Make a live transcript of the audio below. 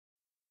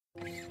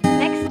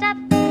Next up,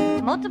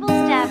 multiple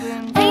stab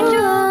wounds. Danger!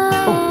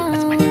 Oh,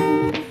 that's my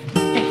turn.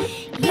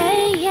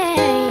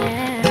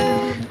 Yeah.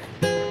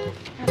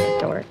 What a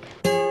dork.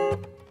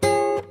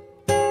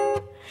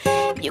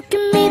 You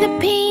give me the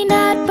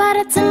peanut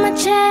butter to my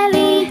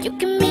jelly. You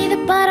give me the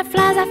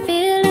butterflies I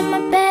feel in my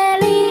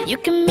belly. You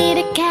give me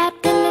the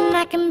captain and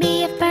I can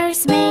be your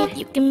first mate.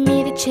 You give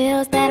me the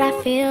chills that I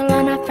feel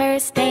on our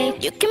first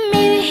date. You give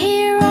me the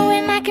hero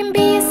and I can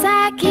be a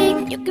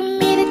sidekick. You give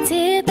me the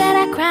tear that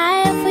I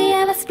cry if we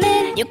ever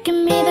split. You give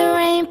me the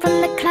rain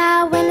from the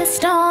cloud when it's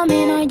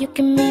storming, or you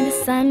give me the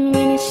sun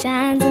when it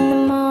shines in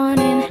the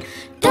morning.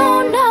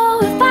 Don't know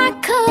if I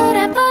could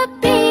ever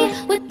be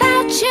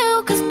without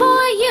you, 'cause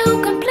boy, you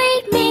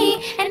complete me.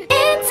 And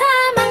in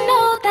time I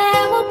know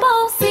that we'll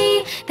both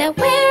see that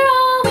we're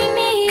all we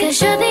need.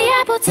 'Cause you're the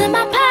apple to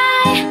my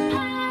pie,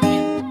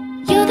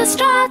 you're the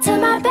straw to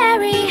my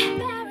berry,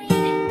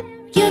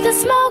 you're the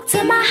smoke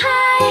to my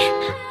high,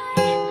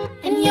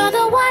 and you're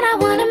the one I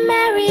wanna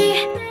marry.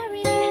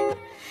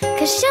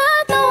 'Cause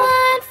you're the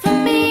one for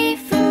me,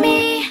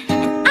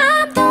 and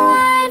I'm the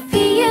one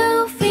for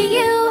you, for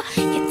you.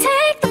 You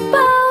take the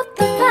both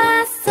of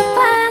us,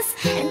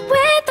 and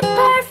we're the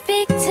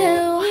perfect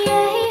two.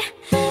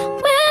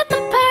 We're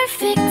the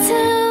perfect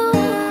two.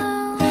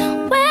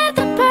 We're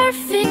the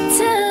perfect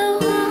two.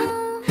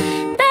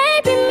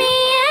 Baby, me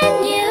and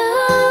you,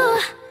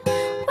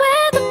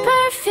 we're the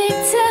perfect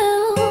two.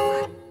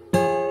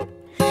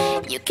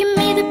 You give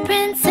me the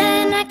prince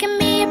and I can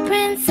be a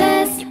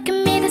princess. You give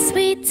me the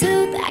sweet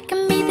tooth, I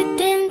can be the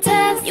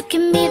dentist. You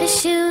give me the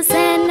shoes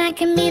and I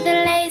can be the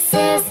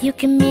laces. You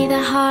give me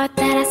the heart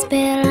that I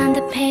spill on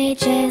the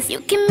pages. You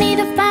give me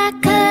the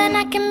vodka and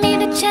I can be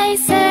the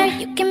chaser.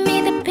 You give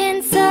me the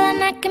pencil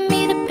and I can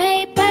be the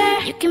paper.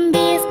 You can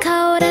be as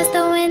cold as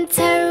the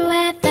winter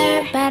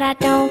weather, but I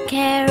don't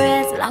care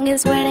as long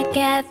as we're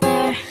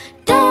together.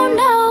 Don't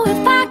know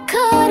if I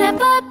could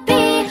ever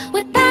be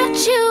without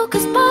you,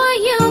 'cause boy,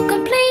 you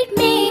complete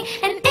me.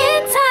 And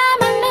in time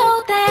I know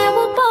that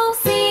we'll both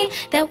see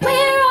that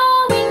we're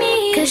all we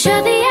need. 'Cause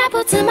you're the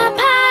apple to my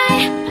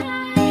pie,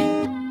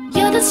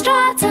 you're the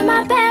straw to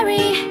my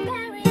berry,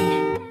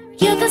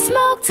 you're the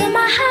smoke to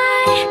my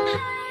high,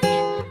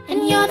 and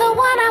you're the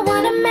one I want.